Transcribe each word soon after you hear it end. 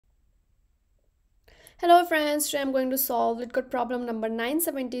Hello friends, today I'm going to solve LeetCode problem number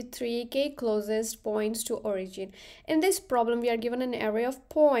 973, k closest points to origin. In this problem, we are given an array of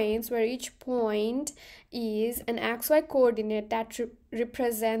points where each point is an xy coordinate that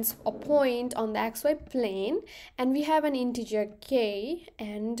represents a point on the xy plane, and we have an integer k,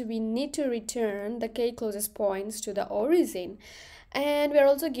 and we need to return the k closest points to the origin. And we are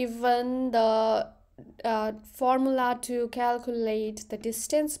also given the formula to calculate the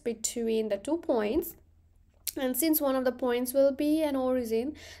distance between the 2 points, and since one of the points will be an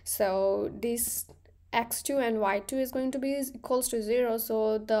origin, so this x2 and y2 is going to be equals to 0,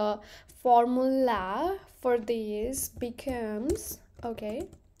 so the formula for this becomes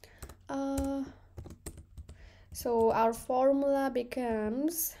so our formula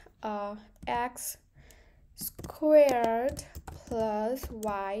becomes x squared plus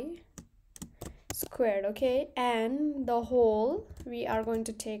y squared, and the whole, we are going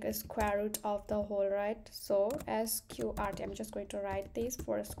to take a square root of the whole, right? So sqrt, I'm just going to write this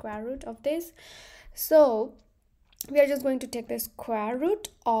for a square root of this. So we are just going to take the square root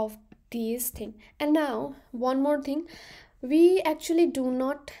of this thing. And now one more thing, we actually do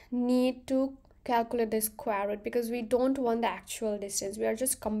not need to calculate the square root because we don't want the actual distance. We are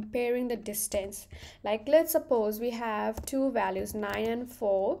just comparing the distance. Like, let's suppose we have two values, 9 and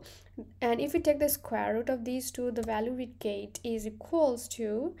 4, and if we take the square root of these two, the value we get is equals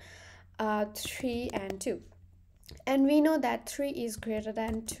to 3 and 2. And we know that 3 is greater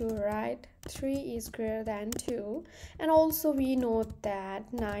than 2, right? 3 is greater than 2. And also we know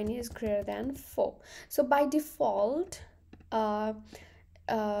that 9 is greater than 4. So by default,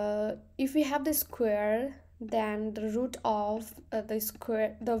 if we have the square, then the root of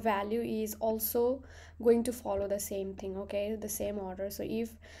the value is also going to follow the same thing, the same order. So if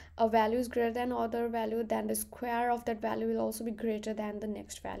a value is greater than other value, then the square of that value will also be greater than the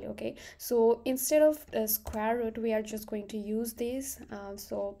next value. So instead of the square root, we are just going to use this.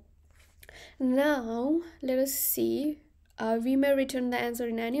 So now let us see. We may return the answer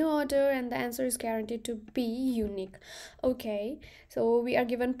in any order, and the answer is guaranteed to be unique. So we are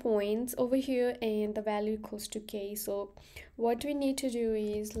given points over here and the value equals to k. So what we need to do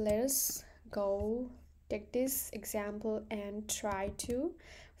is, let us go take this example and try to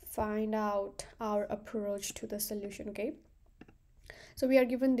find out our approach to the solution. So we are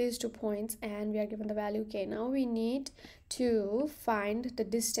given these 2 points and we are given the value k. Now we need to find the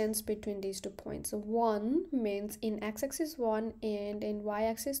distance between these 2 points. So 1 means in x-axis 1 and in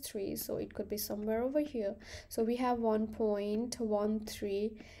y-axis 3, so it could be somewhere over here. So we have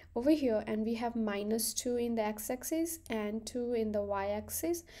 1.13 over here, and we have -2 in the x-axis and 2 in the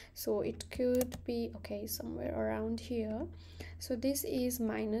y-axis, so it could be somewhere around here. So this is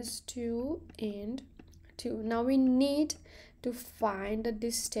 -2 and 2. Now we need to find the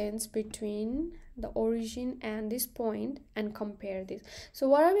distance between the origin and this point and compare this. So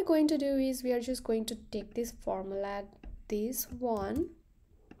what are we going to do is, we are just going to take this formula, this one,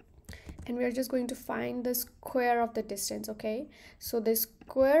 and we are just going to find the square of the distance. So the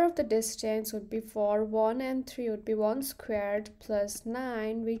square of the distance would be, for 1 and 3 would be 1 squared plus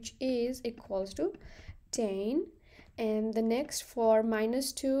 9, which is equals to 10. And the next, for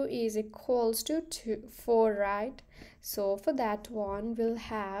 -2 is equals to 4, right? So for that one, we'll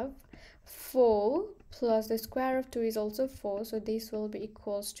have 4 plus the square of 2 is also 4, so this will be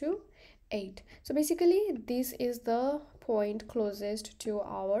equals to 8. So basically this is the point closest to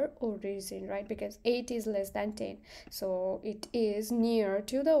our origin, right? Because 8 is less than 10, so it is near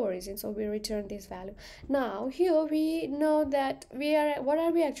to the origin, so we return this value. Now here we know that what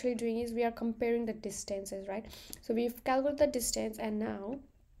are we actually doing is, we are comparing the distances, right? So we've calculated the distance, and now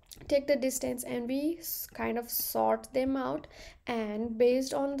take the distance and we kind of sort them out, and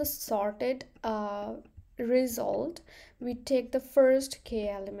based on the sorted result, we take the first k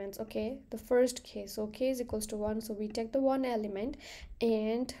elements. The first k, so k is equals to 1, so we take the 1 element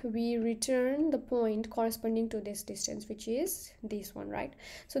and we return the point corresponding to this distance, which is this one, right?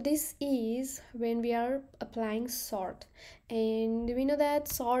 So this is when we are applying sort, and we know that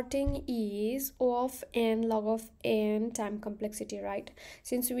sorting is O of n log of n time complexity, right?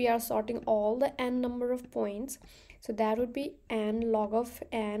 Since we are sorting all the n number of points, so that would be n log of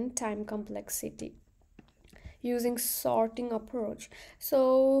n time complexity using sorting approach.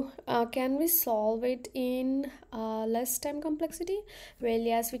 So can we solve it in less time complexity? Well,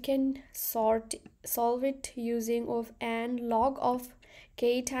 yes, we can solve it using of n log of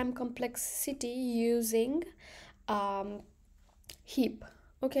k time complexity using heap.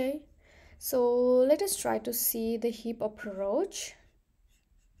 So let us try to see the heap approach.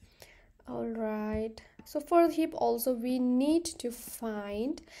 All right, So for heap also we need to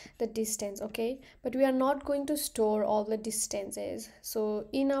find the distance, okay, but we are not going to store all the distances. So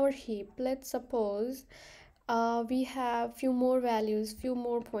in our heap, let's suppose we have few more values, few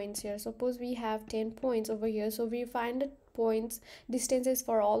more points here. Suppose we have 10 points over here, so we find the points distances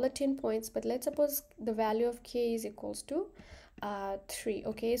for all the 10 points, but let's suppose the value of k is equals to 3.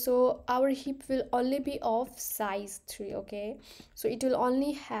 Okay, so our heap will only be of size 3. Okay, so it will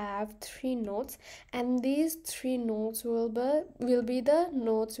only have 3 nodes, and these 3 nodes will be the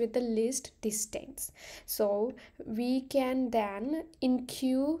nodes with the least distance. So we can then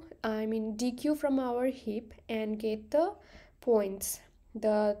dequeue from our heap and get the points,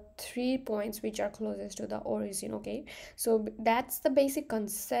 the 3 points which are closest to the origin. Okay, so that's the basic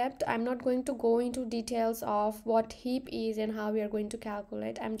concept. I'm not going to go into details of what heap is and how we are going to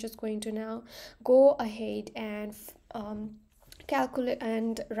calculate. I'm just going to now go ahead and calculate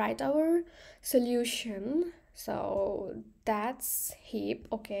and write our solution. So that's heap.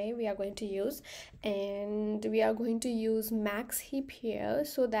 Okay, we are going to use, and we are going to use max heap here,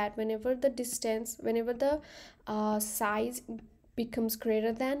 so that whenever the size becomes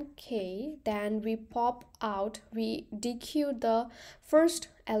greater than k, then we dequeue the first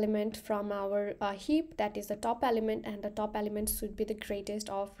element from our heap, that is the top element, and the top element should be the greatest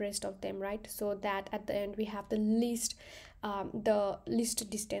of rest of them, right? So that at the end we have the least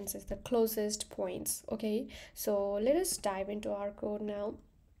distances, the closest points. Okay, so let us dive into our code now.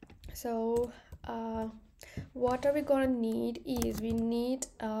 So what are we gonna need is we need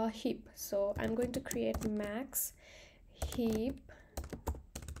a heap. So I'm going to create max heap.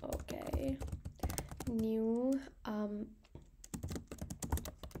 Okay, new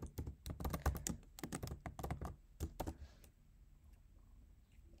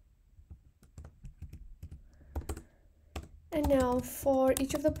and now for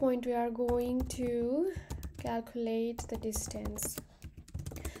each of the point we are going to calculate the distance.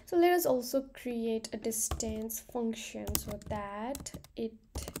 So let us also create a distance function so that it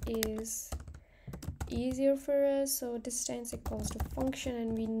is easier for us. So distance equals to function,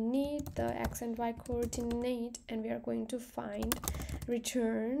 and we need the x and y coordinate, and we are going to find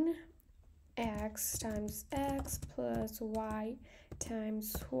return x times x plus y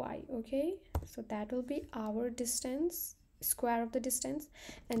times y. Okay, so that will be our distance, square of the distance.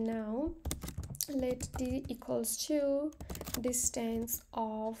 And now let d equals to distance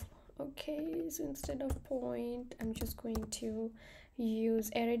of, okay, so instead of point I'm just going to use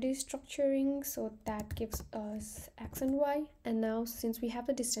array structuring, so that gives us x and y. And now since we have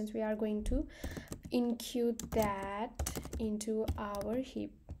the distance, we are going to include that into our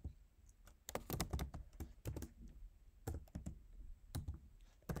heap.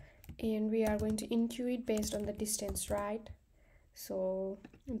 And we are going to include it based on the distance, right? So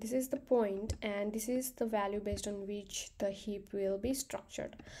this is the point, and this is the value based on which the heap will be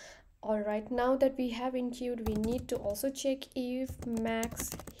structured. All right, now that we have include, we need to also check if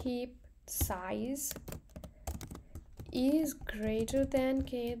max heap size is greater than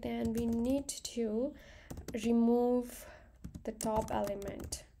k, then we need to remove the top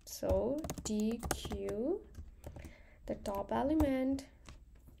element. So dequeue the top element,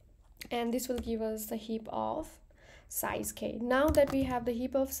 and this will give us the heap of size k. Now that we have the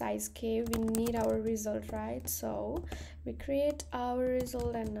heap of size k, we need our result, right? So we create our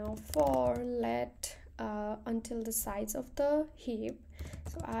result, and now for let until the size of the heap,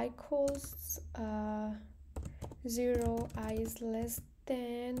 so I equals 0, I is less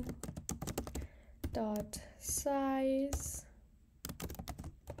than dot size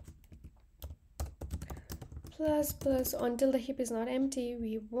plus until the heap is not empty.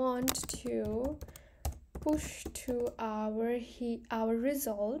 We want to push to our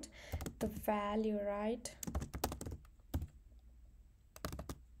result the value, right?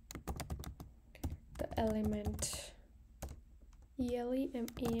 The element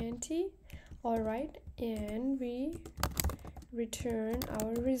element. All right, and we return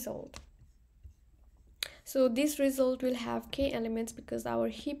our result. So this result will have k elements because our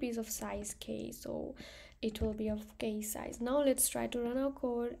heap is of size k, so it will be of k size. Now let's try to run our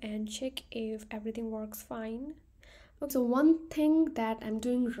code and check if everything works fine. Okay, so one thing that I'm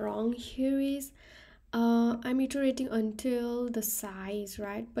doing wrong here is I'm iterating until the size,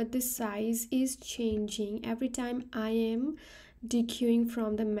 right? But this size is changing every time I am dequeuing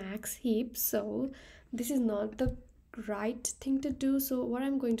from the max heap, so this is not the right thing to do. So what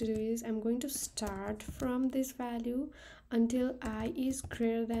I'm going to do is I'm going to start from this value until I is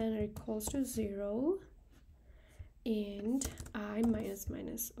greater than or equals to 0, and I minus,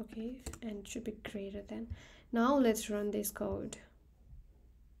 okay, and it should be greater than. Now let's run this code.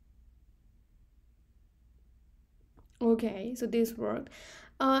 Okay, so this worked.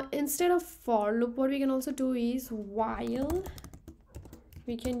 Instead of for loop, what we can also do is while.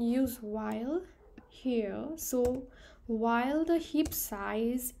 We can use while here. So while the heap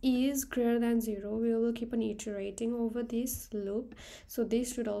size is greater than 0, we will keep on iterating over this loop. So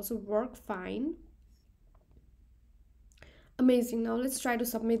this should also work fine. Amazing. Now let's try to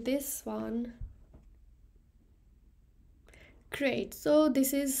submit this one. Great. So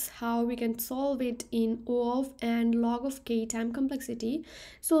this is how we can solve it in O of and log of k time complexity.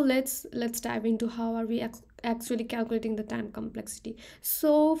 So let's dive into how are we actually calculating the time complexity.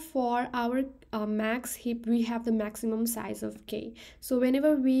 So for our max heap, we have the maximum size of k. So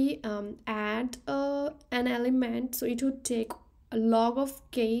whenever we add an element, so it would take a log of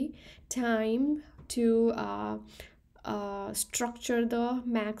k time to structure the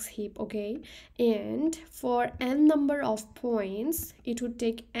max heap. Okay, and for n number of points, it would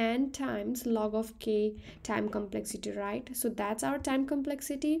take n times log of k time complexity, right? So that's our time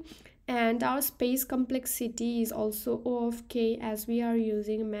complexity, and our space complexity is also O of k, as we are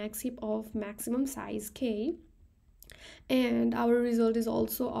using a max heap of maximum size k, and our result is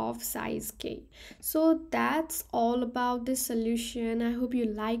also of size k. So that's all about this solution. I hope you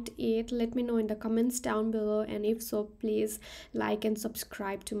liked it. Let me know in the comments down below, and if so, please like and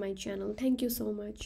subscribe to my channel. Thank you so much.